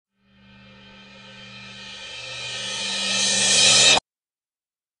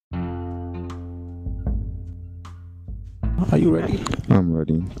Are you ready? I'm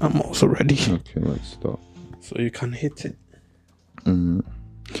ready. I'm also ready. Okay, let's start. So you can hit it.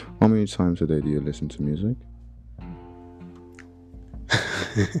 How many times a day do you listen to music?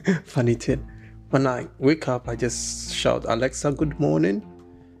 Funny thing. When I wake up, I just shout, Alexa, good morning.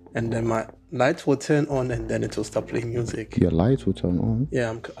 And then my lights will turn on and then it will start playing music. Your lights will turn on.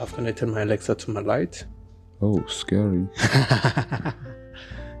 Yeah, I've connected my Alexa to my light. Oh, scary.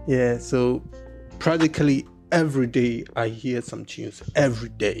 Yeah, so practically every day I hear some tunes. Every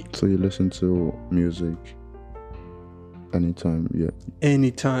day. So you listen to music anytime, yeah.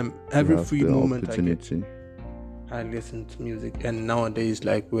 Anytime, every you have free the moment I get, opportunity. I listen to music. And nowadays,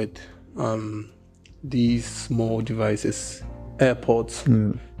 like with these small devices, AirPods,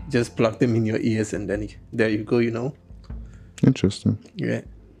 Yeah. just plug them in your ears and then there you go, you know. Interesting. Yeah.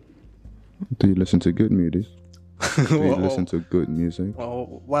 Do you listen to good music? Do you listen to good music?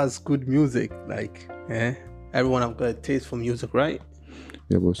 Well, what's good music? Like, everyone have got a taste for music, right?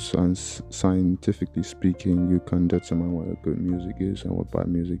 Yeah, but scientifically speaking, you can determine what a good music is and what bad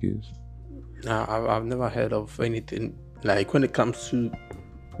music is. I've never heard of anything like when it comes to.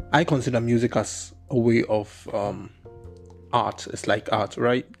 I consider music as a way of art. It's like art,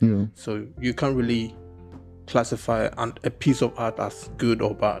 right? Yeah. So you can't really classify a piece of art as good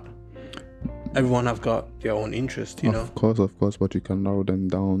or bad. Everyone have got their own interest, you know. Of course, but you can narrow them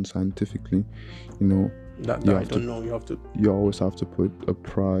down scientifically, you know. That you I have don't to- know. You have to. You always have to put a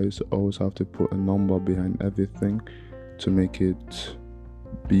price, always have to put a number behind everything to make it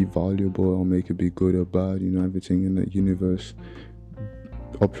be valuable or make it be good or bad. You know, everything in the universe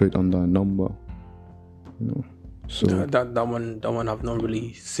operate under a number. You know, so That one I've not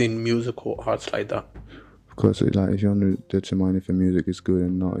really seen musical arts like that. because like if you want to determine if a music is good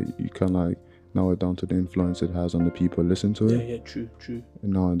and not, you can like narrow it down to the influence it has on the people listen to it. Yeah, true.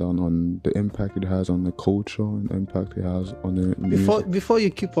 And narrow it down on the impact it has on the culture and the impact it has on the music. Before you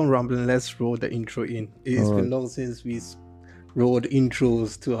keep on rambling, let's roll the intro in. It's been long since we rolled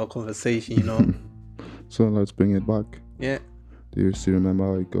intros to our conversation, you know. So let's bring it back. Yeah. Do you still remember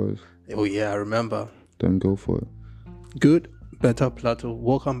how it goes? Oh yeah, I remember. Then go for it. Good, Better Plateau.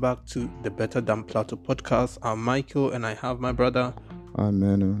 Welcome back to the Better Than Plateau podcast. I'm Michael and I have my brother. I'm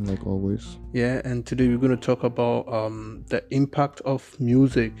Manu, like always. Yeah, and today we're going to talk about the impact of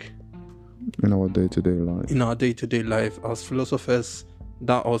music In our day-to-day life. in our day-to-day life. As philosophers,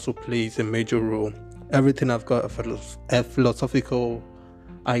 that also plays a major role. Everything has got a philosophical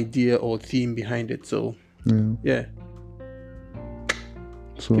idea or theme behind it. So, yeah.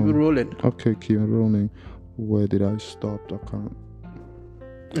 So, Keep it rolling. Okay, keep it rolling. Where did I stop? I can't.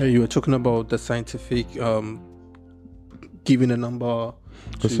 You were talking about the scientific giving a number.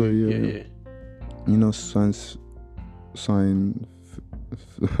 So, yeah. You know,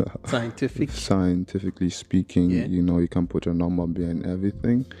 scientifically speaking, Yeah. you know, you can put a number behind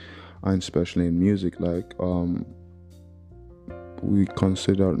everything, and especially in music, like we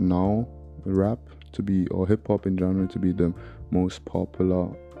consider now rap to be, or hip hop in general, to be the most popular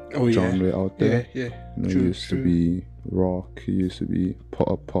genre out there. Yeah. You know, True, it used to be rock, it used to be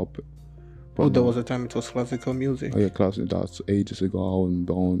pop. Oh, there was a time it was classical music. Oh yeah, classic. That's ages ago. I wasn't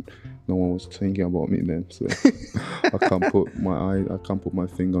born. No one was thinking about me then, so I can't put my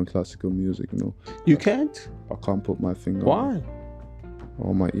finger on classical music. You know, You can't? I can't put my finger. Why?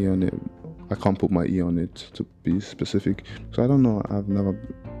 Or my ear on it. I can't put my ear on it to be specific. So I don't know. I've never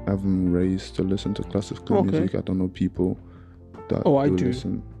been raised to listen to classical music. I don't know people that I do.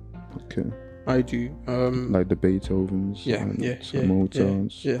 listen. Okay. I do. Like the Beethovens. and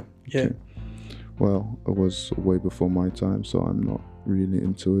Mozarts. Yeah. Okay. Well, it was way before my time, so I'm not really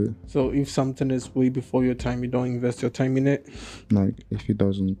into it. So if something is way before your time, you don't invest your time in it? Like, if it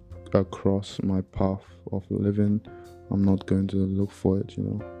doesn't cross my path of living, I'm not going to look for it, you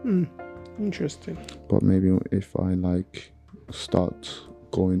know. Interesting. But maybe if I like start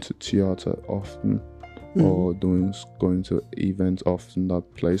going to theater often or going to events often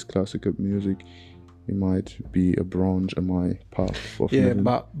that plays classical music, it might be a branch in my path of living.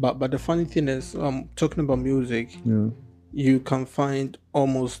 but the funny thing is, talking about music, Yeah. you can find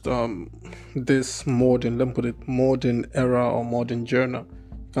almost this modern, let me put it, modern era or modern genre.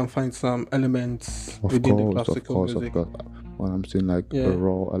 You can find some elements within the classical music. Of course. When I'm saying like a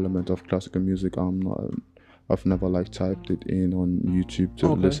raw element of classical music, I've never like typed it in on YouTube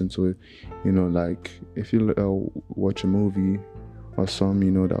to listen to it. You know, like if you watch a movie or some,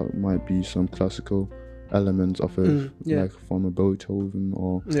 you know, that might be some classical elements of it, yeah. like from a Beethoven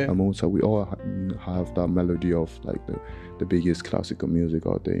or Yeah. a Mozart. We all have that melody of like the biggest classical music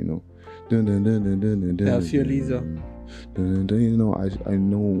out there, you know. Fiorelisa. You know, I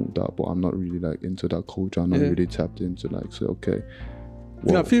know that, but I'm not really like into that culture. I'm not really tapped into like, so okay.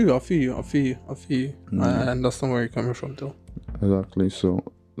 Yeah, I feel you. I understand where you're coming from, though. Exactly. So,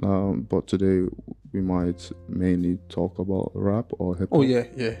 but today we might mainly talk about rap or hip hop. Oh yeah.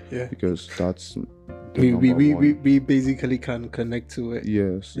 Because that's we basically can connect to it.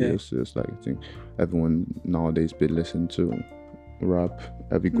 Yes. Like I think everyone nowadays be listening to rap.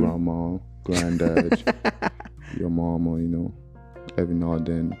 Every grandma, granddad, your mama, you know, every now and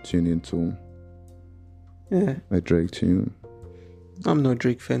then tune into a Drake tune. I'm not a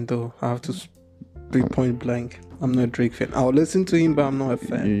Drake fan though. I have to be point blank. I'm not a Drake fan. I'll listen to him, but I'm not a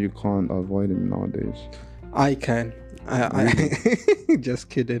fan. You can't avoid him nowadays. I can. I just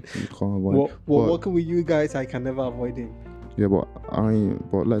kidding. You can't avoid. Working with you guys, I can never avoid him. Yeah, but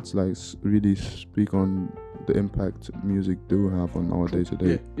let's like really speak on the impact music do have on our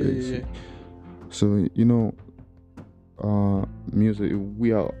day-to-day basis. Yeah. So you know, music.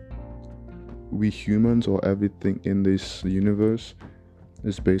 We humans or everything in this universe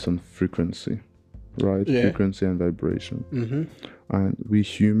is based on frequency, right? Yeah. Frequency and vibration. And we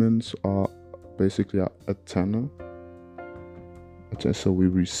humans are basically a antenna. So we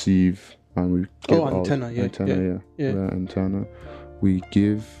receive and we give out. Antenna. Antenna. We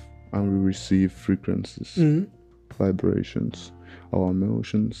give and we receive frequencies, vibrations, our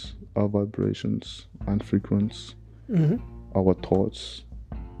emotions, our vibrations and frequency, our thoughts,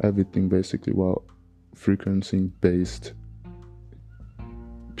 everything basically. Well, frequency-based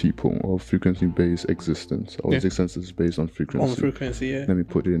people or frequency-based existence. Our existence is based on frequency. On frequency, yeah. Let me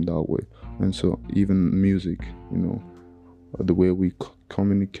put it in that way. And so even music, you know, the way we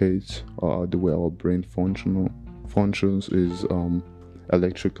communicate, the way our brain functions is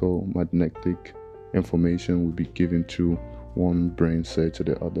electrical, magnetic information will be given to one brain set to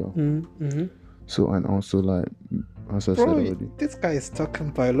the other. So, and also like, as I said already, this guy is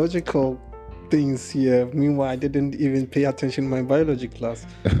talking biological things here. Meanwhile, I didn't even pay attention in my biology class.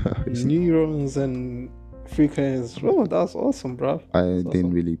 Neurons and frequencies. Oh, that's awesome, bro. I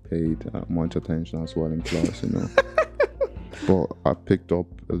didn't really pay much attention as well in class, you know. But I picked up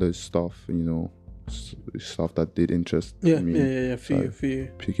this stuff, you know, stuff that did interest me. Yeah. For you.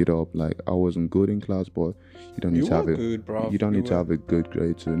 Pick it up. Like I wasn't good in class, but you don't need to have bro. You don't need to have a good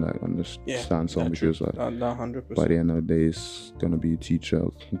grade to like understand some because like 100%. by the end of the day, it's gonna be a teacher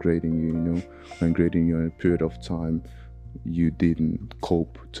grading you, you know, and grading you in a period of time you didn't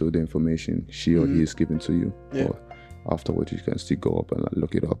cope to the information she or he is giving to you. Yeah. But afterwards, you can still go up and like,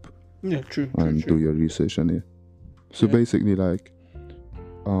 look it up. Yeah, true. And do your research on it. So basically, like,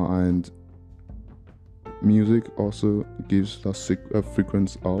 and music also gives a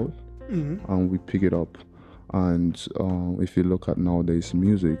frequency out, and we pick it up. And if you look at nowadays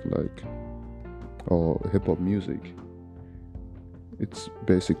music, like, or hip hop music, it's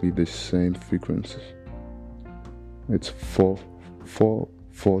basically the same frequency. It's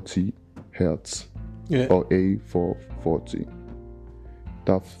 440 hertz, or A440.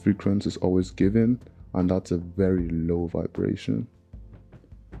 That frequency is always given. And that's a very low vibration.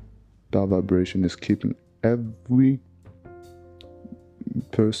 That vibration is keeping every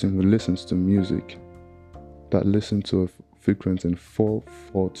person who listens to music that listens to a frequency in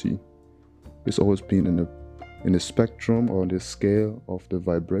 440 is always being in the spectrum or the scale of the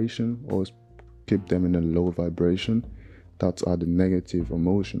vibration, always keep them in a low vibration. That's are the negative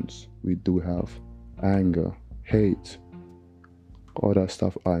emotions we do have. Anger, hate, all that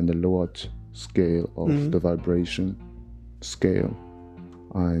stuff are in the lower scale of the vibration scale.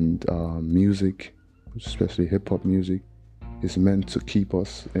 And music, especially hip-hop music, is meant to keep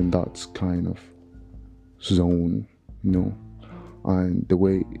us in that kind of zone, you know. And the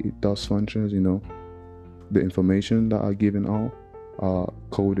way it does functions, you know, the information that are given out are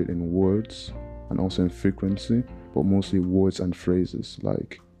coded in words and also in frequency, but mostly words and phrases.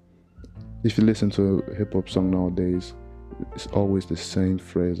 Like if you listen to a hip-hop song nowadays, it's always the same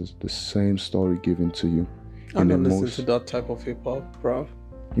phrases, the same story given to you. I don't listen to that type of hip-hop, bro.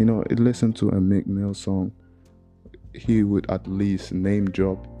 You know, listen to a Meek Mill song, he would at least name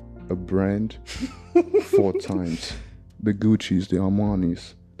drop a brand 4 times. The Gucci's, the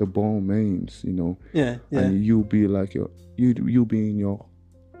Armani's, the Balmains, you know. Yeah. And you'll be like, you be in your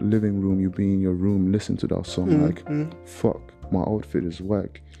living room, you be in your room, listen to that song, like, fuck, my outfit is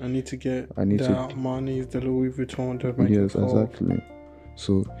whack. I need to the Armani's, the Louis Vuitton, the Michael Yes, exactly.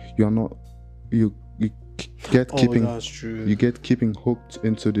 So you get keeping that's true. You get keeping hooked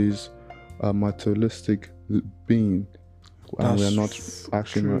into these a materialistic being, and we are not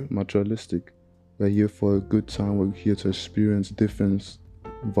actually true. materialistic. We're here for a good time. We're here to experience different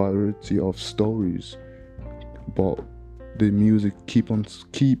variety of stories, but the music keep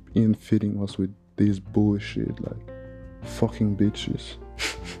in feeding us with this bullshit, like fucking bitches,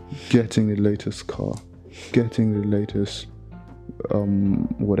 getting the latest car, getting the latest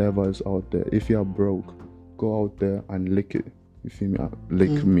whatever is out there. If you are broke, go out there and lick it. You feel me?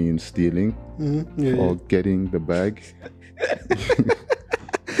 Lick means stealing or getting the bag.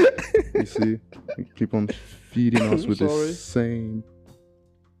 You see, you keep on feeding us with the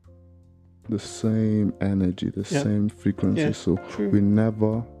same energy, the same frequency. So we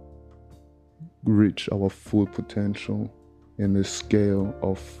never reach our full potential in the scale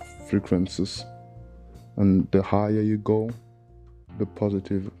of frequencies. And the higher you go, the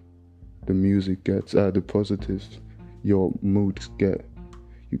positive the music gets, the positive your moods get.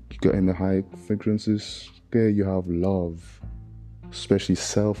 You get in the high frequencies scale, you have love, especially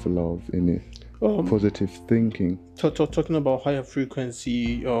self-love in it. Positive thinking. Talking about higher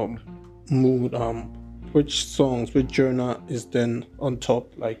frequency mood, which genre is then on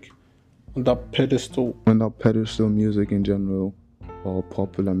top, like on that pedestal? On that pedestal, music in general, or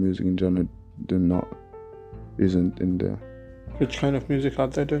popular music in general, isn't in there. Which kind of music are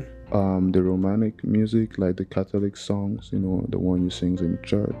there then? The romantic music, like the Catholic songs, the one you sing in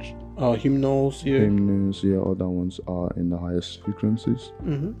church. Hymnals, other ones are in the highest frequencies.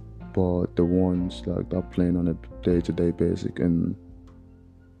 Mm-hmm. But the ones like that playing on a day-to-day basis in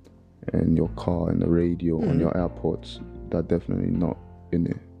your car, in the radio, on your AirPods, that definitely not in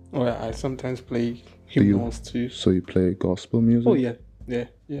it. Oh yeah, I sometimes play hymnals too. So you play gospel music? Oh yeah.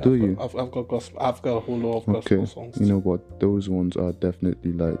 Do I've got gospel. I've got a whole lot of gospel songs. You know what? Those ones are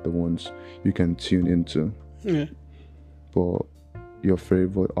definitely like the ones you can tune into. Yeah. But your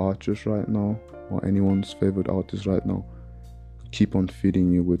favorite artist right now, or anyone's favorite artist right now, keep on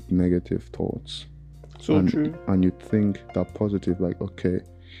feeding you with negative thoughts. True. And you think that positive, like, okay,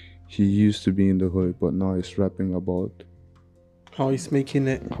 he used to be in the hood, but now he's rapping about how he's making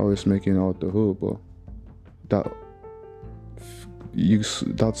out the hood. But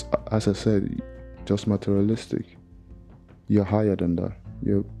that's, as I said, just materialistic. You're higher than that.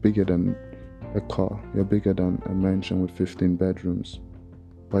 You're bigger than a car. You're bigger than a mansion with 15 bedrooms.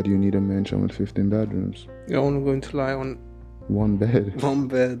 Why do you need a mansion with 15 bedrooms? You're only going to lie on one bed. One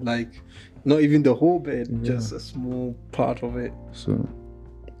bed, like not even the whole bed, just a small part of it. So,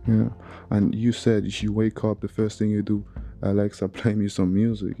 yeah. And you said you wake up, the first thing you do, Alexa, play me some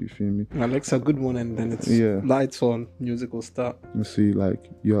music. You feel me? Alexa, good one, and then it's lights on, music will start. You see, like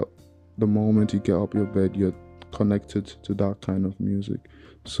the moment you get up your bed, you're connected to that kind of music.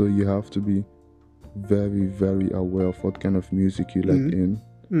 So you have to be very, very aware of what kind of music you let in,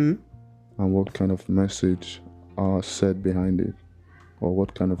 and what kind of message are said behind it, or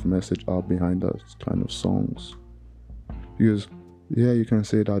what kind of message are behind those kind of songs. Because you can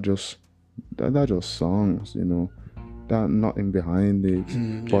say that just songs, that nothing behind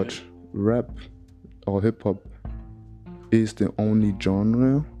it. But rap or hip hop is the only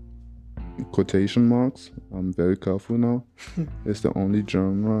genre, quotation marks, I'm very careful now, it's the only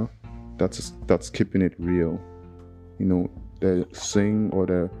genre that's keeping it real. They sing or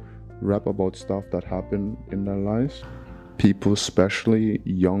they rap about stuff that happened in their lives. People, especially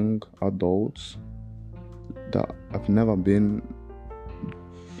young adults that have never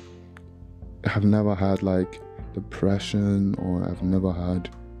had like depression, or have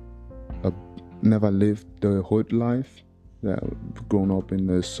never lived the hood life, that have grown up in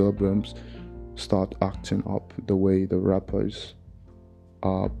the suburbs, start acting up the way the rappers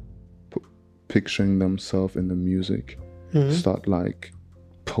are picturing themselves in the music. Start like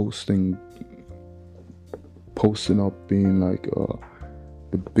posting up being like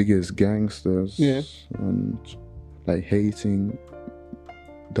the biggest gangsters, and like hating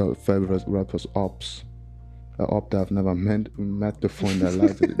the favorite rappers ups that I've never met before in their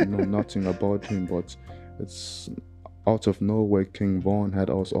life. They know nothing about him, but it's out of nowhere King Von had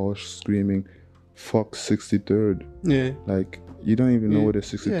us all screaming fuck 63rd. Like, you don't even know where the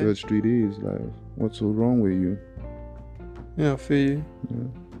 63rd Street is. Like, what's so wrong with you? I feel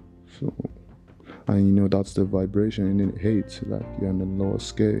you. So, and that's the vibration. And then hate, like, you're on the lower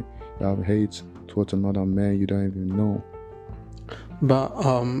scale. You have hate towards another man you don't even know. But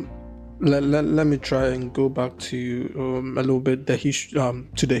let me try and go back to a little bit the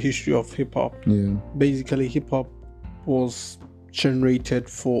history of hip hop. Basically, hip hop was generated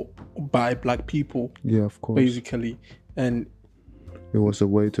by black people. Of course. Basically, and it was a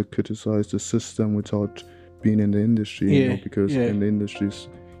way to criticize the system without being in the industry. Because in the industries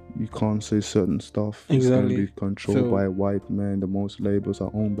you can't say certain stuff. Exactly. It's going to be controlled by a white man. The most labels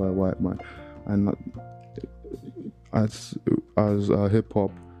are owned by a white man, and as hip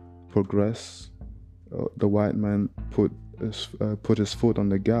hop progressed, the white man put his foot on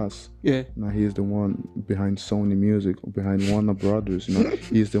the gas. Yeah. Now he's the one behind Sony Music, behind Warner Brothers. You know,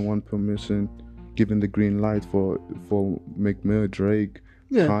 he's the one giving the green light for Meek Mill, Drake,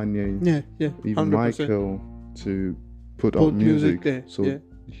 Kanye, even 100%. Michael to put out music. So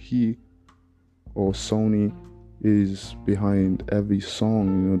he or Sony is behind every song.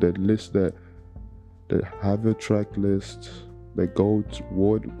 You know, that list that have a track list that go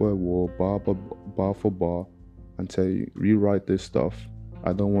word by word, bar for bar, and tell you, rewrite this stuff.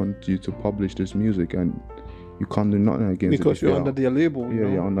 I don't want you to publish this music, and you can't do nothing against it. Because you're under their label. Yeah,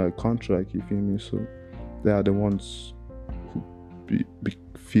 you're under a contract, you feel me? So they are the ones who be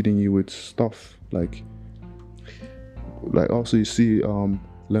feeding you with stuff. Like also you see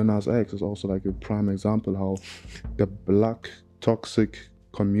Lil Nas X is also like a prime example how the black toxic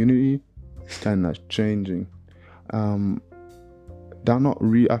community kind of changing. They're not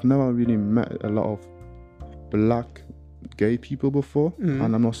I've never really met a lot of black gay people before,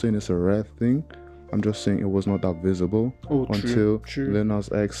 and I'm not saying it's a rare thing. I'm just saying it was not that visible until Lil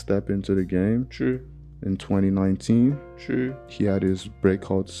Nas X stepped into the game. True. In 2019. True. He had his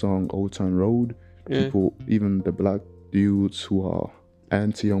breakout song Old Town Road. Yeah. People, even the black dudes who are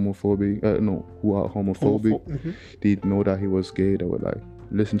anti-homophobic, who are homophobic, they know that he was gay. They would like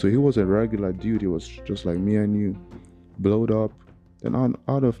listen to. He was a regular dude. He was just like me and you, blowed up. Then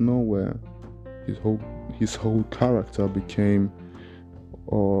out of nowhere, his whole character became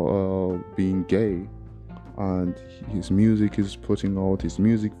being gay, and his music is putting out, his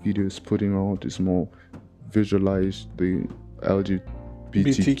music video is putting out, is more visualized the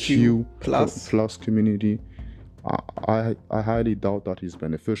LGBTQ plus community. I highly doubt that is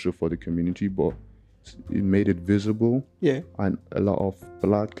beneficial for the community, but it made it visible. Yeah. And a lot of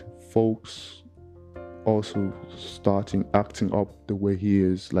black folks also acting up the way he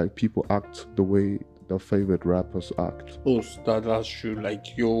is. Like, people act the way their favorite rappers act. Oh, that's true. Like,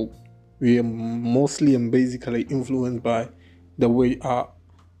 we are mostly and basically influenced by the way our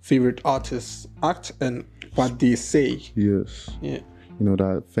favorite artists act and what they say. Yes. Yeah. You know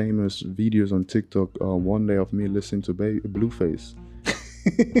that famous videos on TikTok, one day of me listening to Blueface.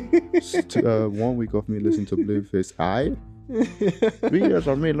 1 week of me listening to Blueface. Videos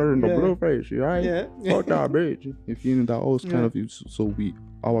of me learning the Blueface, right? Yeah. Fuck that bitch. If you know that all kind of, so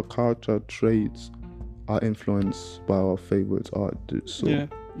our culture traits are influenced by our favorite artists. So. Yeah,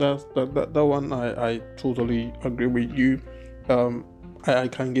 that one I totally agree with you. I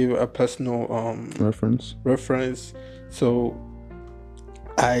can give a personal reference. So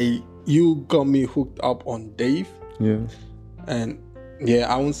you got me hooked up on Dave. Yeah. And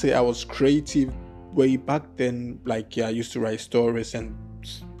I won't say I was creative way back then. Like, I used to write stories and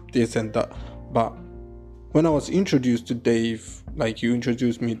this and that. But when I was introduced to Dave, like, you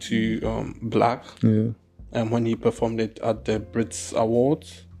introduced me to Black. Yeah. And when he performed it at the Brits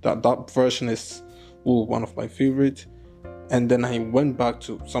Awards, that version is one of my favorite. And then I went back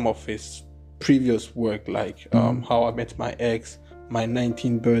to some of his previous work, like How I Met My Ex, My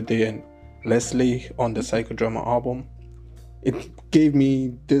 19th Birthday, and Leslie on the Psychodrama album. It gave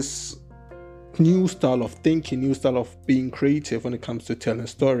me this new style of thinking, new style of being creative when it comes to telling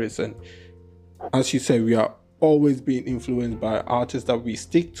stories. And as you said, we are always being influenced by artists that we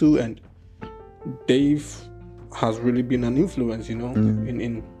stick to, and Dave has really been an influence, in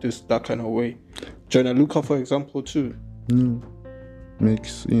that kind of way. Joyner Lucas, for example, too.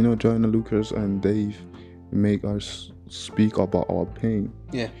 Makes, Joyner Lucas and Dave make us speak about our pain.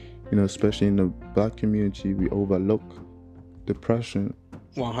 Yeah. Especially in the black community, we overlook depression.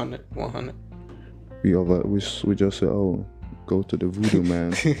 100. We just say, oh, go to the voodoo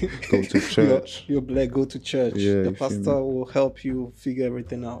man, go to church. You're black, go to church. Yeah, the pastor will help you figure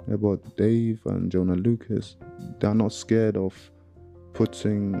everything out. Yeah, but Dave and Joyner Lucas, they're not scared of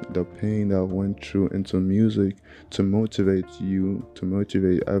putting the pain that went through into music to motivate you, to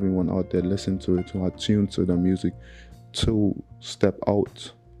motivate everyone out there listening to it, to attune to the music, to step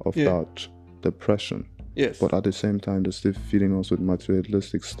out of that depression. Yes. But at the same time, they're still feeding us with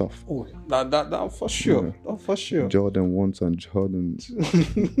materialistic stuff. Oh, that for sure. Yeah. That for sure. Jordan 1 and Jordan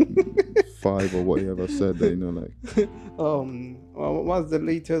 5 or whatever said that, like. What's the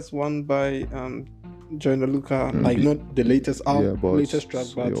latest one by Joyner Lucas? Like, not the latest album, latest track,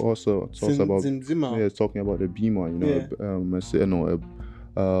 but it also talks about Zimzima. Yeah, it's talking about the Beamer,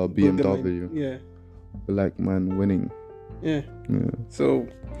 BMW. Yeah. Black man winning. Yeah. So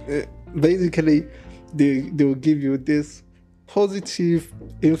basically, they will give you this positive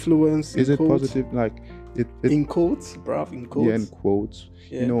influence. Is it positive? Like it in quotes, bruv, in quotes. Yeah, in quotes.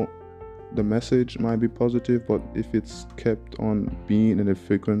 Yeah. You know, the message might be positive, but if it's kept on being in a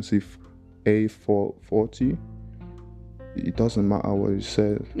frequency A440, it doesn't matter what you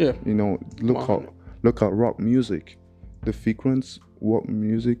say. Yeah. You know, look at rock music. The frequency what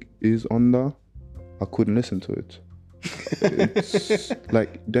music is under, I couldn't listen to it. It's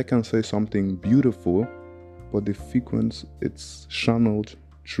like they can say something beautiful, but the frequency it's channeled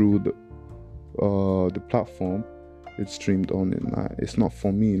through the platform it's streamed on it. Like, it's not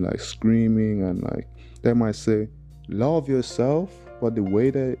for me. Like screaming and like they might say love yourself, but the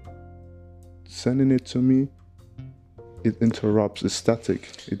way they sending it to me, it interrupts. It's static.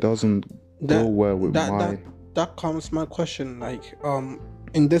 It doesn't go well with that comes my question. Like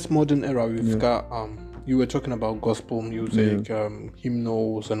in this modern era, we've got you were talking about gospel music,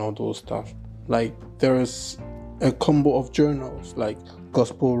 hymnals and all those stuff. Like there is a combo of genres like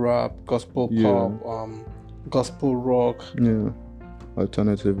gospel rap, gospel pop, gospel rock,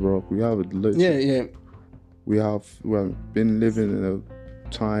 alternative rock. We have it lit. We've been living in a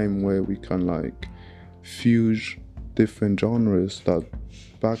time where we can like fuse different genres that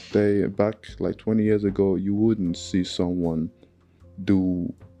back like 20 years ago you wouldn't see someone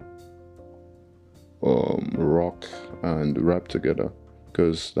do rock and rap together,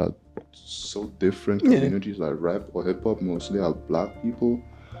 because that's so different communities. Like rap or hip-hop mostly are black people,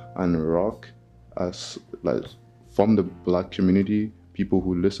 and rock as like from the black community, people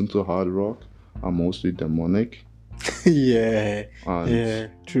who listen to hard rock are mostly demonic.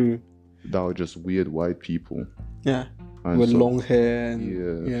 True. That were just weird white people. And with long hair and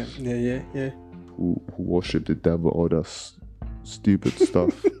who worship the devil, all that stupid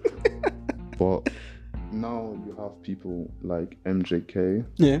stuff. But now you have people like MJK,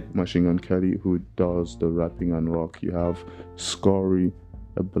 Machine Gun Kelly, who does the rapping and rock. You have Scory,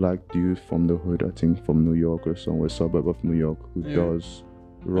 a black dude from the hood, I think from New York or somewhere, suburb of New York, who does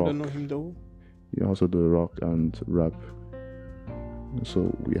rock. I don't know him though. He also does rock and rap.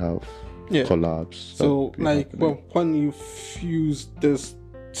 So we have collabs. So like, when you fuse these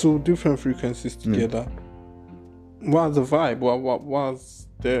two different frequencies together, what's the vibe? What was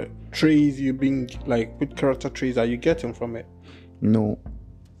the traits you being like? What character traits are you getting from it?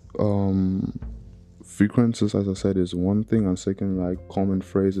 Frequencies, as I said, is one thing, and second, like common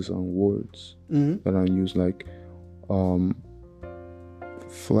phrases and words that I use, like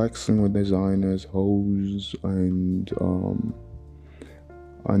flexing with designers, hoes, and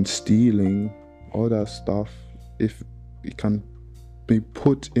stealing, all that stuff. If it can be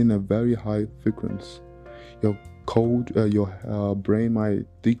put in a very high frequency, your brain might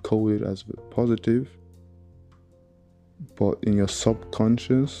decode it as positive, but in your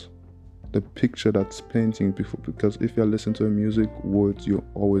subconscious, the picture that's painting, because if you're listening to a music, words, you'll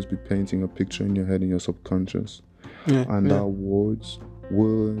always be painting a picture in your head, in your subconscious, that words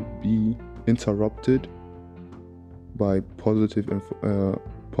will be interrupted by positive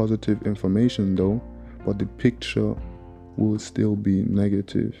information though, but the picture will still be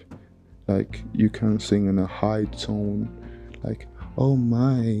negative. Like you can sing in a high tone, like, oh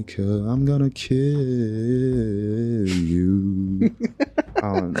Michael, I'm gonna kill you.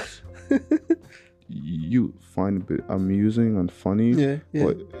 And you find a bit amusing and funny,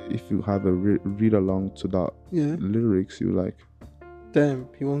 but if you have a read along to that lyrics, you like, damn,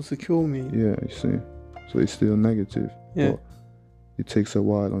 he wants to kill me. You see, so it's still negative. But it takes a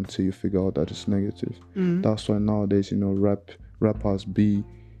while until you figure out that it's negative. That's why nowadays, rappers be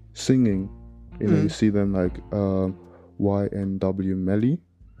singing. You see them like YNW Melly.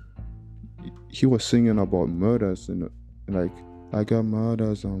 He was singing about murders, like, I got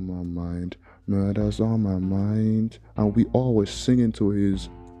murders on my mind, and we always singing to his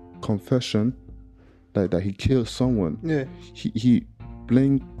confession, like that he killed someone. He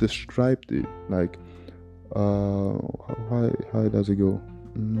plain described it like, how does it go?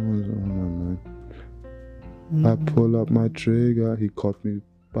 On my mind. I pull up my trigger, he caught me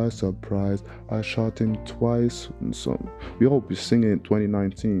by surprise, I shot him twice. And so we all be singing in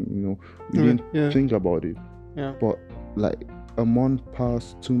 2019, we didn't think about it. But like a month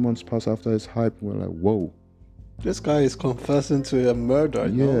passed, 2 months passed after his hype, we're like, whoa, this guy is confessing to a murder.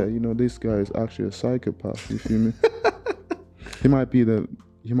 This guy is actually a psychopath. You feel me? He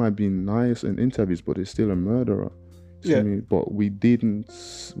might be nice in interviews, but he's still a murderer. You feel me? But we just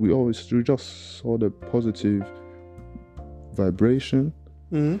saw the positive vibration.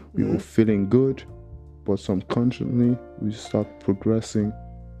 We were feeling good, but subconsciously we start progressing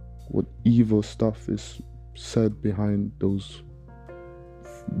what evil stuff is said behind those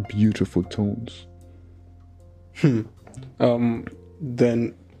beautiful tones.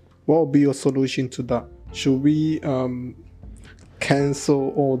 then what will be your solution to that? Should we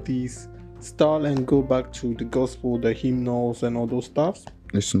cancel all these style and go back to the gospel, the hymnals, and all those stuff?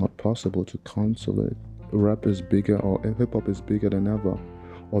 It's not possible to cancel it. Rap is bigger, or hip hop is bigger than ever,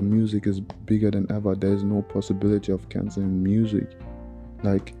 or music is bigger than ever. There's no possibility of canceling music.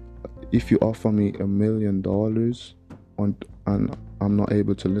 Like, if you offer me $1 million and I'm not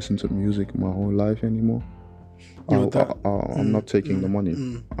able to listen to music my whole life anymore, I'm not taking the money.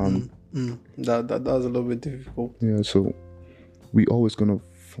 That's a little bit difficult. Yeah, so we always gonna,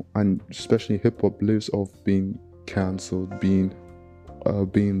 and especially hip hop lives off being cancelled, being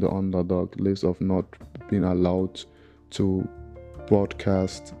the underdog, lives off not being allowed to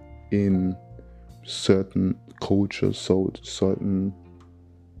broadcast in certain cultures, so certain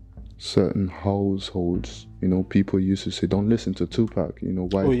households. You know, people used to say, "Don't listen to Tupac." You know,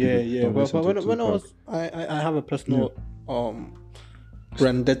 white people. But when I have a personal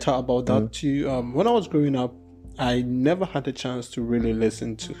vendetta about that too. When I was growing up, I never had a chance to really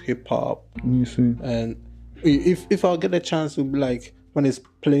listen to hip hop. You see, and if I'll get a chance to be like when it's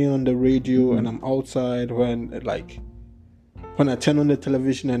playing on the radio and I'm outside, when I turn on the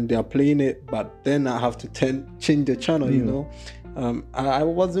television and they're playing it, but then I have to change the channel. You know, I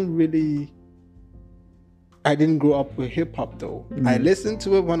wasn't really. I didn't grow up with hip hop though. I listened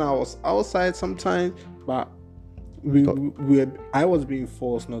to it when I was outside sometimes, but I was being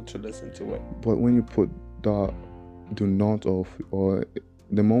forced not to listen to it. But when you put the do not off, or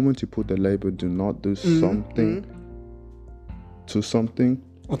the moment you put the label do not do something to something,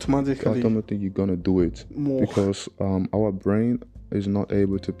 automatically you're gonna do it more. Because our brain is not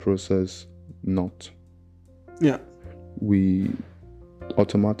able to process not. Yeah. We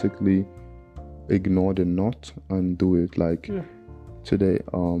automatically ignore the not and do it. Like today,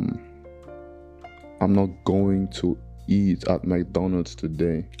 I'm not going to eat at McDonald's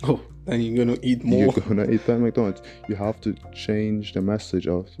today. Oh, then you're gonna eat more. You're gonna eat at McDonald's. You have to change the message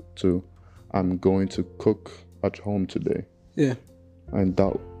to I'm going to cook at home today. Yeah. And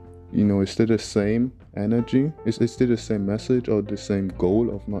that, you know, it's still the same energy. It's still the same message or the same goal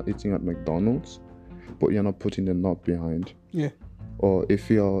of not eating at McDonald's, but you're not putting the not behind. Yeah. Or if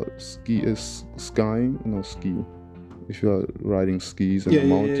you're skiing, if you're riding skis in the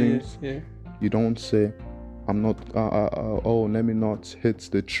mountains, you don't say, I'm not, let me not hit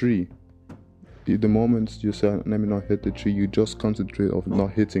the tree. The moment you say, let me not hit the tree, you just concentrate of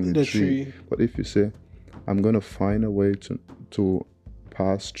not hitting the tree. But if you say, I'm going to find a way to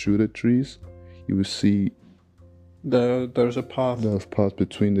pass through the trees, you will see there's a path. There's a path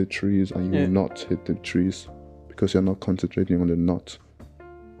between the trees, and you will not hit the trees because you're not concentrating on the not.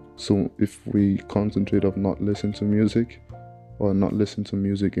 So if we concentrate of not listen to music, or not listen to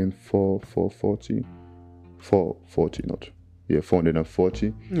music in 440,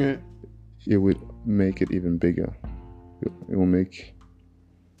 it would make it even bigger. It will make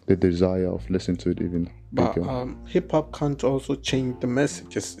the desire of listening to it even bigger. But hip hop can't also change the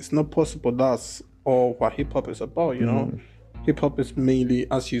messages. It's not possible. That's all what hip hop is about, you know. Hip hop is mainly,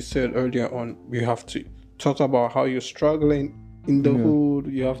 as you said earlier on, you have to talk about how you're struggling in the hood.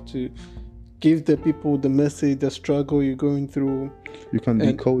 You have to give the people the message, the struggle you're going through. You can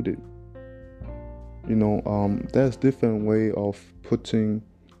decode it. You know, there's different way of painting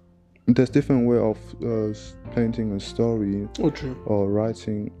a story or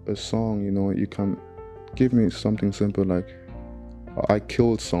writing a song. You know, you can give me something simple like, I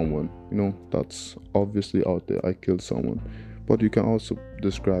killed someone. You know, that's obviously out there. I killed someone. But you can also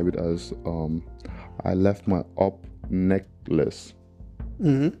describe it as, I left my up necklace.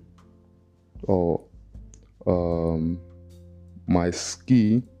 Or my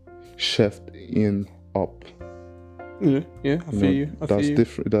ski chefed in up. I feel you. That's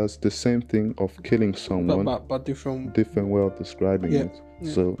different. That's the same thing of killing someone, but different way of describing it.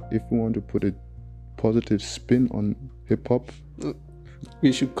 So if we want to put a positive spin on hip hop,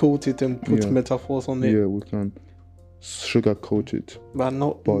 we should coat it and put metaphors on it. Yeah, we can sugarcoat it,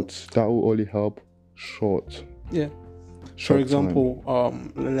 but that will only help short. Yeah. For example,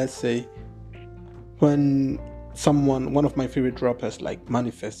 let's say when one of my favorite rappers like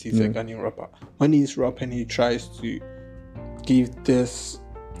Manifest, he's a Ghanaian rapper. When he's rapping, he tries to give this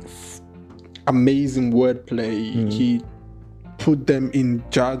amazing wordplay. He put them in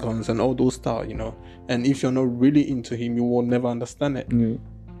jargons and all those stuff, you know. And if you're not really into him, you will never understand it.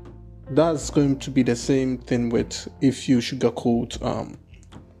 That's going to be the same thing with if you sugarcoat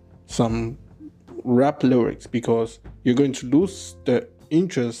some rap lyrics, because you're going to lose the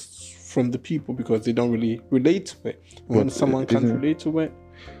interest from the people because they don't really relate to it. When someone can't relate to it,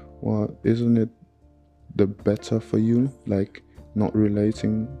 well, isn't it the better for you, like not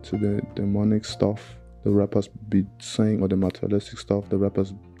relating to the demonic stuff the rappers be saying, or the materialistic stuff the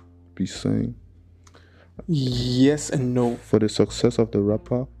rappers be saying? Yes and no. For the success of the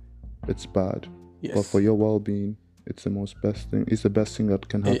rapper, it's bad. Yes. But for your well-being, it's the best thing. It's the best thing that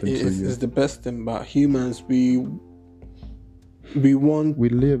can happen to you. It's the best thing. But humans, we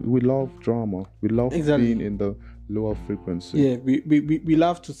love drama. We love being in the lower frequency. Yeah, we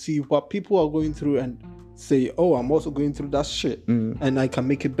love to see what people are going through and say, oh, I'm also going through that shit, and I can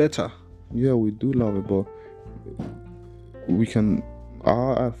make it better. Yeah, we do love it, but we can.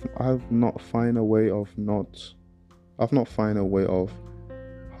 I've not find a way of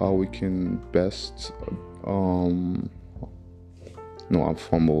how we can best. No, I've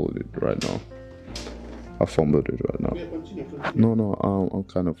fumbled it right now. No, I'm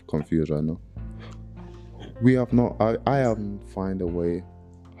kind of confused right now. I haven't find a way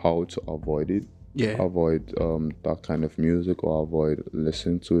how to avoid it. Yeah. Avoid that kind of music, or avoid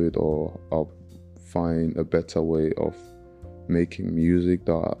listening to it, or find a better way of making music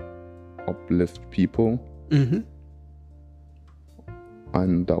that uplift people. Mm-hmm.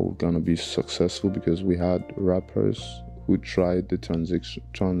 And that we're gonna be successful, because we had rappers who tried the transition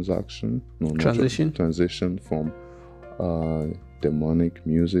from demonic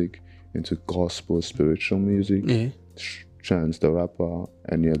music into gospel spiritual music. Yeah. Chance the Rapper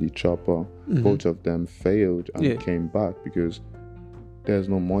and Nelly Chopper, both of them failed and came back because there's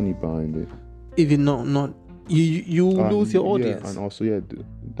no money behind it. Even not you lose your audience. Yeah, and also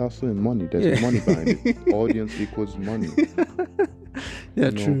that's the money. There's no money behind it. Audience equals money.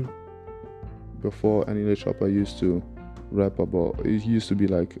 True. Before, Nelly Chopper used to rap about, it used to be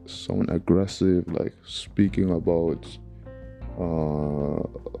like someone aggressive, like speaking about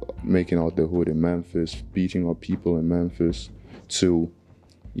making out the hood in Memphis, beating up people in Memphis, to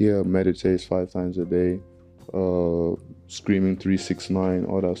meditates 5 times a day, screaming 369,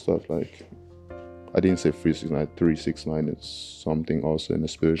 all that stuff. Like, I didn't say 369, 369 is something also in the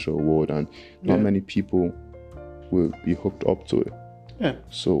spiritual world, and not many people will be hooked up to it. Yeah.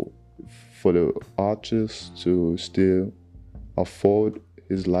 So for the artist to still afford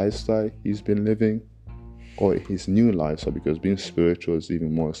his lifestyle he's been living, or his new lifestyle, because being spiritual is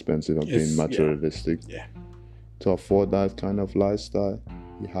even more expensive than being materialistic. Yeah. To afford that kind of lifestyle,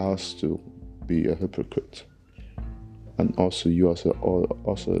 he has to be a hypocrite. And also you as a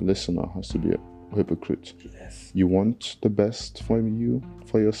listener has to be a hypocrite. Yes. You want the best for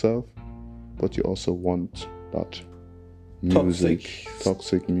yourself, but you also want that music,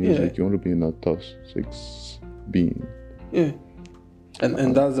 toxic music. You want to be in a toxic being. Yeah.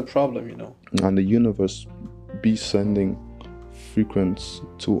 And that's the problem, you know. And the universe be sending frequency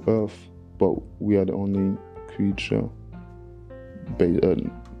to Earth, but we are the only creature.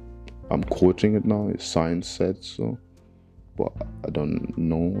 I'm quoting it now. Science said so, but I don't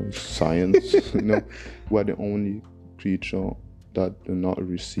know. It's science. We're the only creature that do not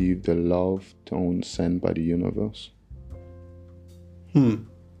receive the love tone sent by the universe.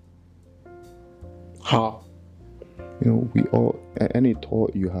 How? We all, any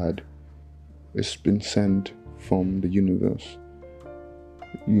thought you had, it's been sent from the universe.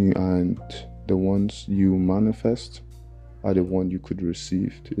 And the ones you manifest are the one you could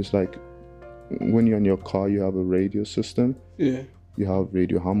receive. It's like when you're in your car, you have a radio system. Yeah. You have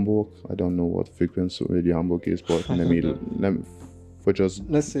Radio Hamburg. I don't know what frequency Radio Hamburg is, but for the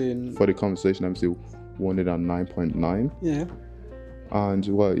conversation, let me say 109.9. Yeah. And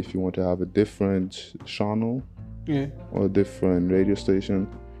if you want to have a different channel, or a different radio station,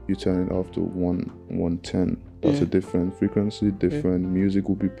 you turn it off to 110. That's a different frequency, different music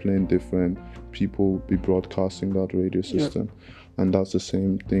will be playing, different people will be broadcasting that radio system. And that's the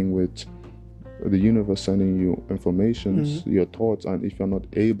same thing with the universe sending you information, your thoughts, and if you're not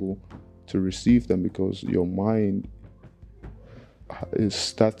able to receive them because your mind is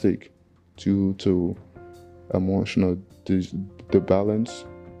static due to emotional debalance,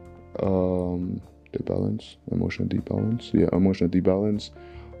 emotional debalance,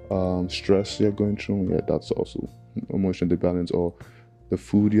 stress you're going through, that's also emotional debalance, or the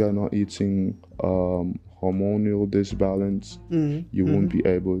food you're not eating, hormonal disbalance, you won't be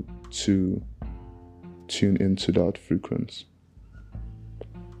able to tune into that frequency.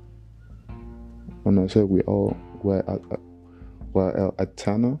 And I said we're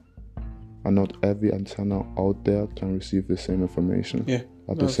antenna, and not every antenna out there can receive the same information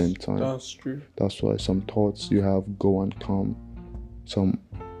at the same time. That's true. That's why some thoughts you have go and come, some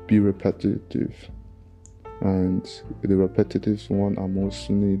be repetitive, and the repetitive one are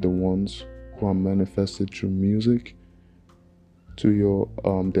mostly the ones who are manifested through music to your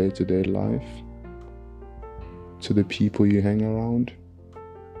day-to-day life. to the people you hang around,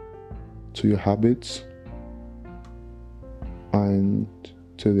 to your habits, and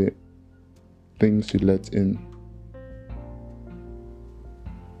to the things you let in.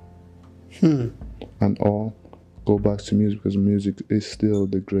 And all go back to music, because music is still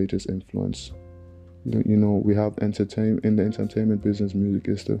the greatest influence. You know, we have in the entertainment business, music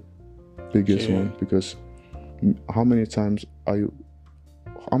is the biggest one, because how many times are you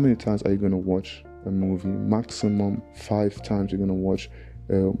going to watch a movie? Maximum 5 times you're going to watch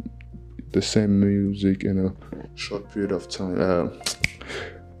the same music in a short period of time.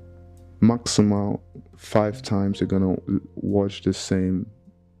 Maximum 5 times you're going to watch the same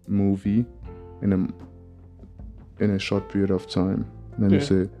movie in a short period of time. Let me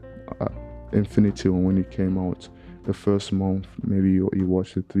say Infinity War, when it came out, the first month maybe you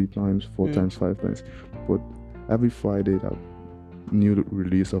watched it 3 times, 4 times, 5 times, but every Friday that new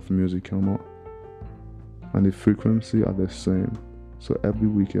release of music come out and the frequency are the same. So every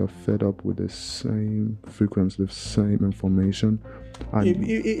week you're fed up with the same frequency, the same information. And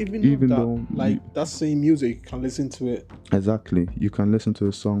even though that same music, you can listen to it. Exactly. You can listen to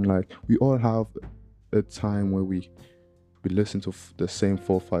a song, like we all have a time where we listen to the same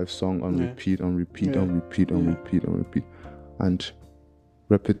 4 or 5 songs on repeat. And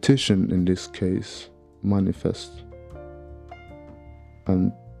repetition in this case manifests.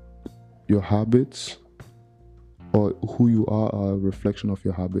 And your habits or who you are a reflection of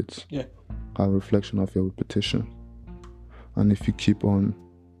your habits. A reflection of your repetition. And if you keep on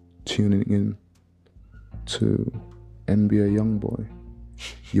tuning in to NBA Youngboy,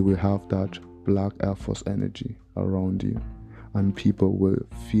 you will have that Black Air Force energy around you, and people will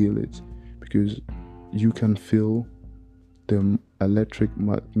feel it, because you can feel the electric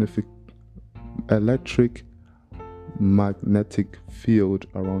magnetic field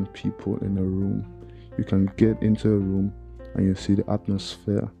around people in a room. You can get into a room and you see the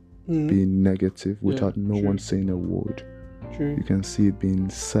atmosphere being negative without no one saying a word. You can see it being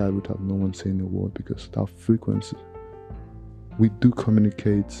sad without no one saying a word, because that frequency. We do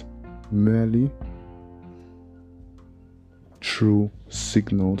communicate merely through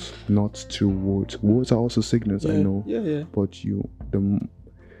signals, not through words. Words are also signals, I know. But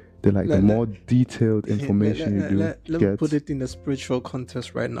the more detailed information you do let me put it in a spiritual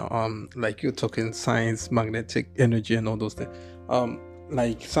context right now. Like you're talking science, magnetic energy, and all those things.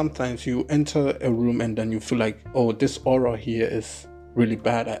 Like sometimes you enter a room and then you feel like, oh, this aura here is really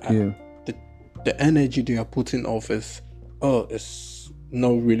bad. The energy they are putting off is, it's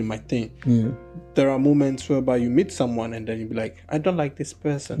not really my thing. There are moments whereby you meet someone and then you be like, I don't like this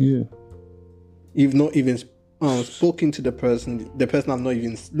person. You've not even spoken to the person have not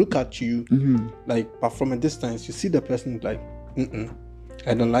even look at you, but from a distance you see the person like,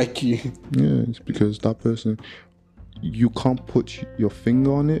 I don't like you. It's because that person, you can't put your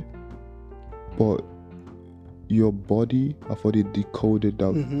finger on it, but your body have already decoded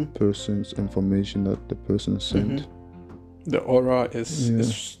that person's information that the person sent. The aura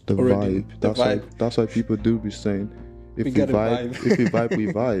is the vibe. That's why people do be saying, if we vibe, we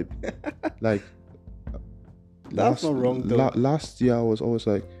vibe. Like that's not wrong though. Last year I was always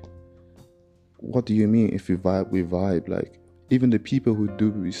like, what do you mean if we vibe, we vibe? Like, even the people who do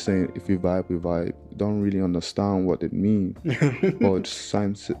be saying if we vibe, we vibe, don't really understand what it means. But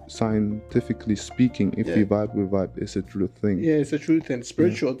scientifically speaking, if we vibe, we vibe, it's a true thing. It's a true thing.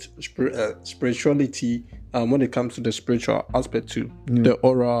 Spirituality, when it comes to the spiritual aspect too, the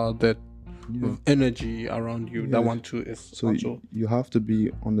aura, the energy around you, that one too is so you have to be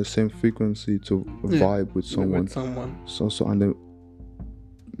on the same frequency to vibe with someone. So and then,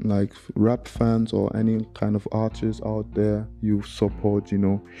 like rap fans or any kind of artists out there you support,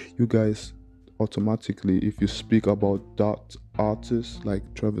 you guys automatically, if you speak about that artist like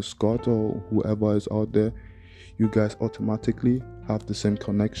Travis Scott or whoever is out there, you guys automatically have the same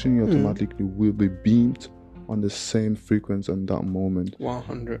connection. You automatically will be beamed on the same frequency in that moment.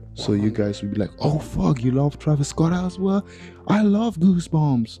 100. So you guys will be like, oh fuck, you love Travis Scott as well? I love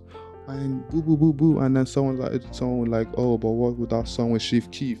Goosebumps. And boo boo boo boo. And then someone like, oh, but what with that song with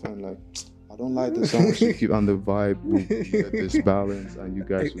Chief Keef? And like, I don't like the song with Chief Keef. And the vibe will get this balance, and you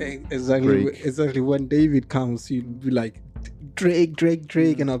guys will break. Exactly. When David comes, you'd be like,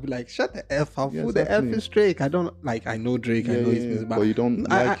 Drake, and I'll be like, shut the F up. Who the F is Drake? I don't like. I know Drake. I know his music, but you don't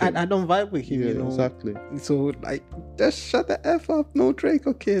like him. I don't vibe with him. Exactly. So like, just shut the F up. No Drake.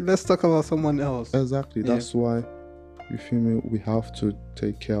 Okay, let's talk about someone else. Exactly. That's why, you feel me? We have to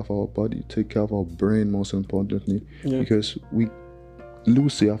take care of our body, take care of our brain, most importantly, because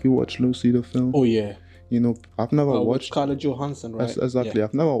Lucy. Have you watched Lucy, the film? Oh yeah. I've never watched Scarlett Johansson, right? Exactly.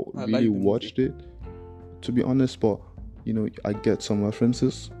 I've never really watched it. to be honest, but you know, I get some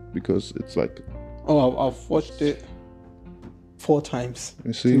references because it's like. Oh, I've watched it 4 times.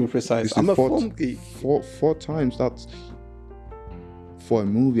 You see, to be precise. I'm a film geek. Four times. That's for a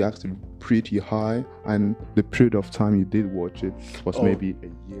movie actually pretty high, and the period of time you did watch it was maybe a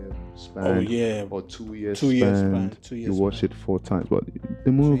year span. Oh yeah, or 2 years. 2 years span. 2 years. You watch it 4 times, but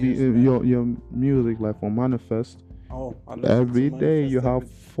the movie, your music, like for Manifest. Oh, every day you have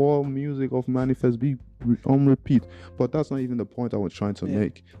 4 music of Manifest be on repeat. But that's not even the point I was trying to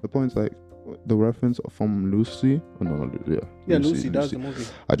make. The point is like the reference from Lucy. Oh, no, Lucy. That's the movie.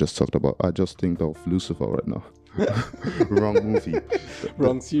 I just think of Lucifer right now. Wrong movie.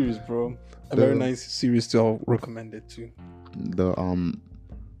 Wrong series, bro. A very nice series to recommend it too. The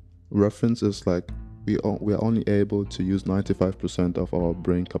reference is like we are only able to use 95% of our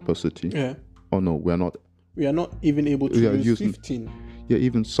brain capacity. Yeah. Oh no, we are not. We are not even able to use 15. Yeah,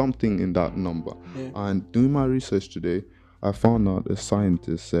 even something in that number. Yeah. And doing my research today, I found out a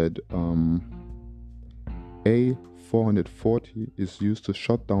scientist said A440 is used to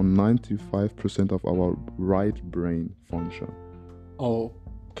shut down 95% of our right brain function.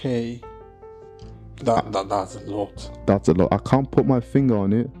 Okay. That's a lot. That's a lot. I can't put my finger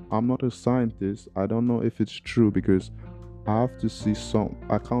on it. I'm not a scientist. I don't know if it's true because I have to see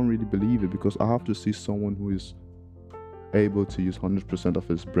I can't really believe it because I have to see someone who is able to use 100% of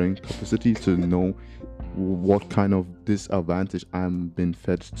his brain capacity to know what kind of disadvantage I'm being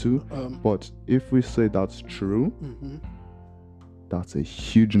fed to. But if we say that's true, that's a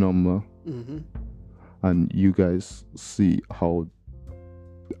huge number. And you guys see how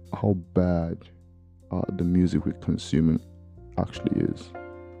bad the music we're consuming actually is.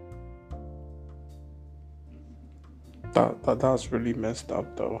 That's really messed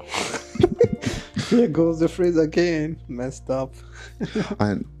up though. Here goes the phrase again, messed up.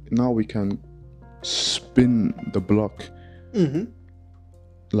 And now we can spin the block.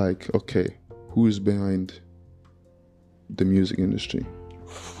 Like, okay, who is behind the music industry?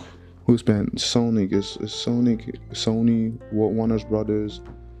 Who's behind Sony? Is Sony, Warner Brothers,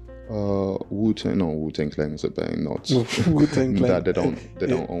 Wu-Tang? No, Wu-Tang Clan is a band, not Wu-Tang Clan. They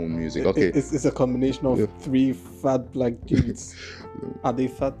don't own music. Okay, it's a combination of 3 fat black dudes. Are they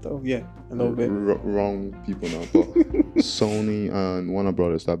fat though? Yeah, a little bit. Wrong people now, but Sony and Warner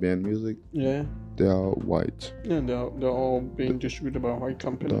Brothers are behind music. Yeah, they are white. Yeah, they're all being distributed by white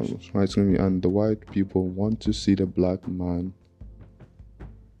companies. That's right, and the white people want to see the black man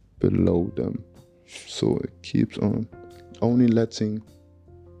below them, so it keeps on only letting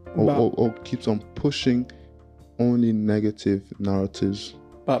or keeps on pushing only negative narratives.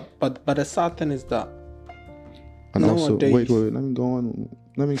 But the sad thing is that. And nowadays, also, wait, let me go on.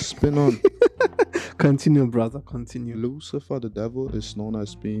 Let me spin on. Continue, brother. Continue. Lucifer, the devil, is known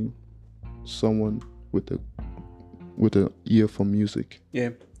as being someone with an ear for music. Yeah.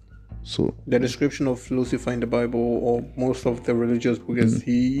 So the description of Lucifer in the Bible or most of the religious books,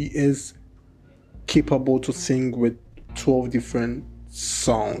 he is capable to sing with 12 different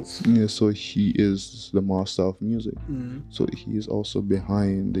songs. Yeah, so he is the master of music. So he is also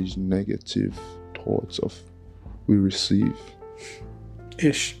behind these negative thoughts of we receive.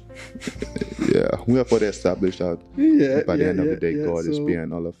 Ish. Yeah, we have already established that by the end of the day, God is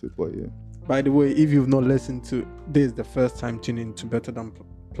behind all of it. But yeah. By the way, if you've not listened to this, the first time tuning into Better Than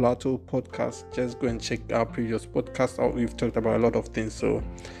Plateau podcast, just go and check our previous podcast out. We've talked about a lot of things, so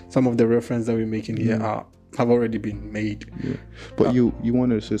some of the references that we're making here have already been made. Yeah. But you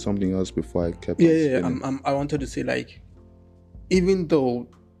wanted to say something else before I kept I wanted to say, like, even though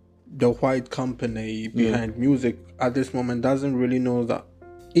the white company behind music at this moment doesn't really know that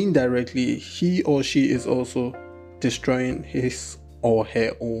indirectly he or she is also destroying his or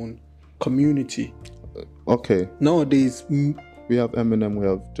her own community. Okay. Nowadays we have Eminem, we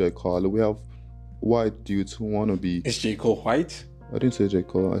have J. Cole, we have white dudes who want to be... Is J. Cole white? I didn't say J.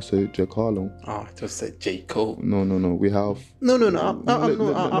 Cole, I said J. Cole. I just said J. Cole. No, we have... No,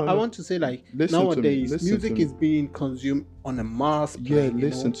 I want to say, like, nowadays music is being consumed on a mass plane. Yeah,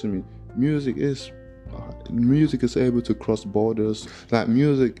 listen to me. Music is able to cross borders. Like,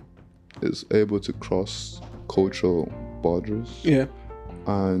 music is able to cross cultural borders. Yeah.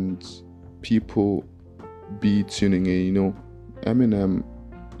 And people be tuning in, you know. Eminem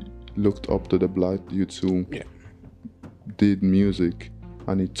looked up to the black dudes who did music,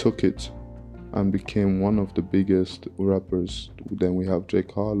 and he took it and became one of the biggest rappers. Then we have J.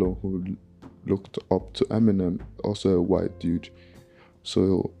 Cole, who looked up to Eminem, also a white dude.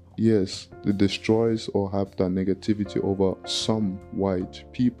 So yes, it destroys or have that negativity over some white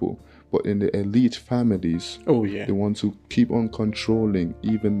people, But in the elite families, they want to keep on controlling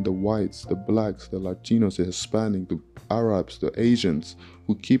even the whites, the blacks, the Latinos, the Hispanic, the Arabs, the Asians,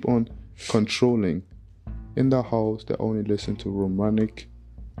 who keep on controlling. In the house, they only listen to romantic,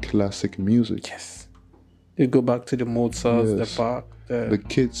 classic music. Yes. They go back to the Mozarts, the Bach. The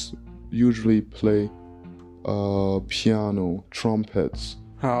kids usually play piano, trumpets,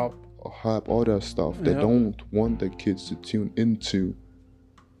 harp, other stuff. They don't want the kids to tune into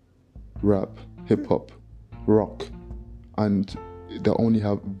rap, hip-hop, rock, and they only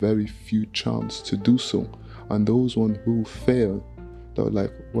have very few chance to do so. And those ones who fail, they're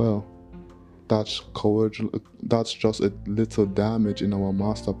like, well, that's just a little damage in our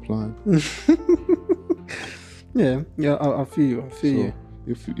master plan. I feel you.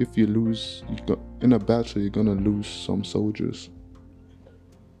 If you lose, in a battle, you're gonna lose some soldiers.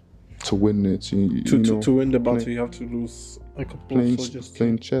 To win it, to win the battle, you have to lose a couple of soldiers.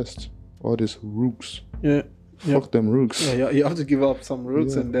 Playing chess. All these rooks. Fuck them rooks. Yeah, you have to give up some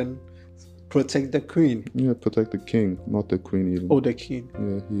rooks and then protect the queen. Yeah, protect the king, not the queen even. Oh, the king.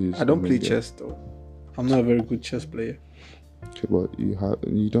 Yeah, he is. I don't play chess though. I'm not a very good chess player. Okay, but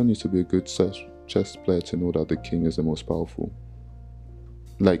you don't need to be a good chess player to know that the king is the most powerful.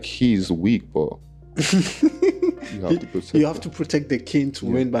 Like, he's weak, but you have to protect the king to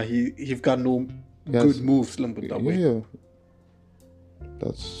win, but he's got no good moves. Yeah.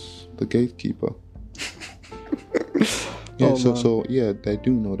 That's the gatekeeper. They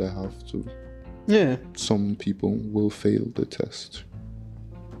do know they have to. Yeah. Some people will fail the test.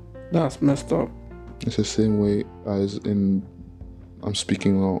 That's messed up. It's the same way as I'm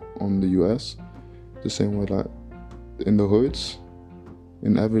speaking on the US, the same way that in the hoods,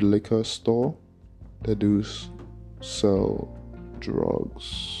 in every liquor store, they do sell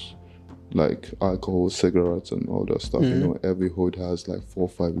drugs, like alcohol, cigarettes, and all that stuff. Mm-hmm. Every hood has like 4 or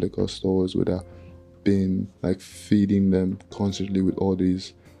 5 liquor stores where they've been like feeding them constantly with all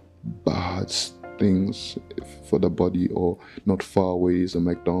these bad things for the body. Or not far away is a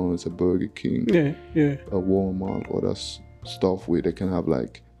McDonald's, a Burger King, a Walmart, all that stuff where they can have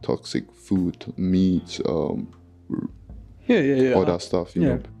like toxic food, meat, all that stuff. You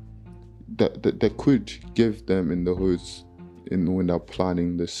know, that they could give them in the hoods, when they're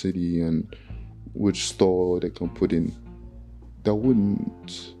planning the city and which store they can put in. They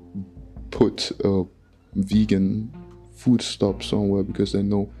wouldn't put a vegan food stop somewhere because they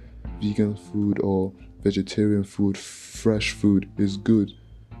know vegan food or vegetarian food, fresh food is good.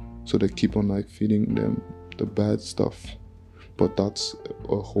 So they keep on like feeding them the bad stuff. But that's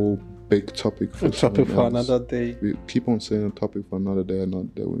a whole big topic for another day. We keep on saying a topic for another day,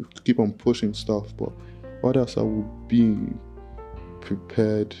 we keep on pushing stuff, but others will be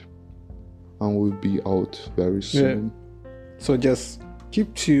prepared and will be out very soon. So just stay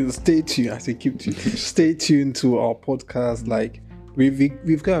tuned. Stay tuned to our podcast. Like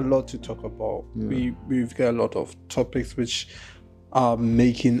we've got a lot to talk about. We've got a lot of topics which are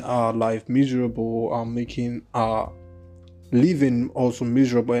making our life miserable, are making our living also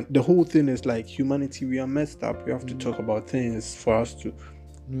miserable. And the whole thing is like humanity, we are messed up. We have to talk about things for us to.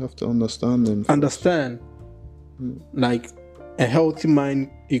 You have to understand them. Like a healthy mind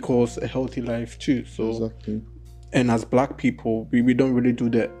equals a healthy life too. So exactly. And as black people, we don't really do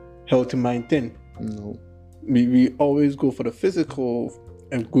the healthy mind thing. No. We always go for the physical,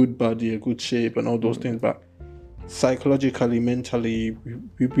 a good body, a good shape, and all those things. But psychologically, mentally,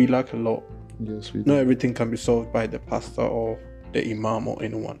 we lack a lot. Yes, we do. Not everything can be solved by the pastor or the imam or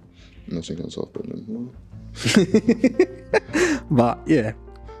anyone. Nothing can solve them. But yeah.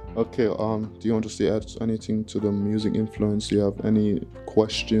 Okay. Do you want to say add anything to the music influence? Do you have any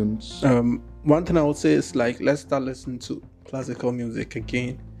questions? One thing I would say is like, let's start listening to classical music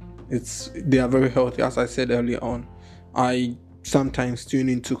again. They are very healthy. As I said earlier on, I sometimes tune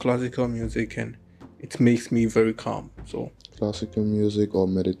into classical music and it makes me very calm. So classical music or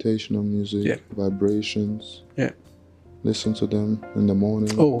meditational music, vibrations. Yeah. Listen to them in the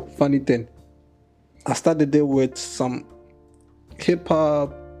morning. Oh, funny thing. I started there with some hip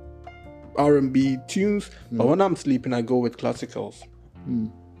hop, R&B tunes, but when I'm sleeping, I go with classicals.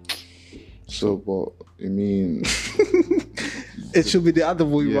 So, but I mean, it should be the other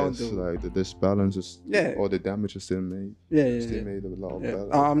way around. Yes, like this balance is, or the damage is still made. Still made a lot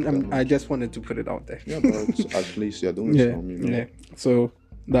of I just wanted to put it out there. Yeah, but at least you're doing something. Yeah. So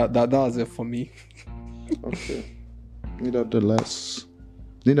that was it for me. Okay. Nevertheless,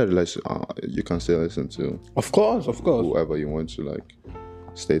 you can still listen to. Of course. Whoever you want to, like,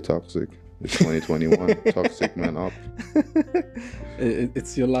 stay toxic. It's 2021. Toxic man up.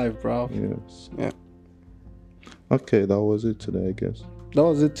 It's your life, bro. Yes. Yeah. Okay, that was it today, I guess. That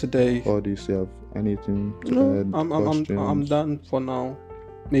was it today. Or do you still have anything to add? I'm done for now.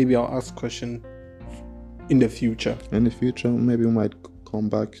 Maybe I'll ask question in the future. In the future, maybe we might come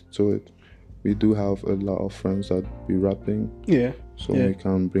back to it. We do have a lot of friends that be rapping. Yeah. So we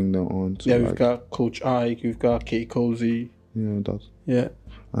can bring them on. We've got Coach Ike, we've got K Cozy. Yeah.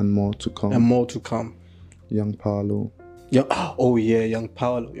 And more to come. Young Paolo. Young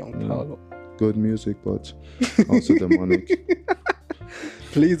Paolo. Good music, but also demonic.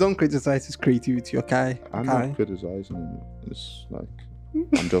 Please don't criticize his creativity, okay? I'm not criticizing him. It's like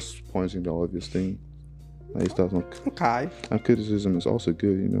I'm just pointing the obvious thing. Like, that's not okay. And criticism is also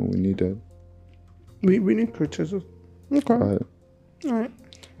good, you know. We need that. We need criticism. Okay. All right.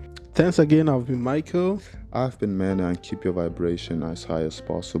 Thanks again. I've been Michael. I've been Mena, and keep your vibration as high as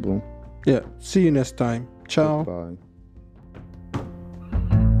possible. Yeah. See you next time. Ciao. Bye.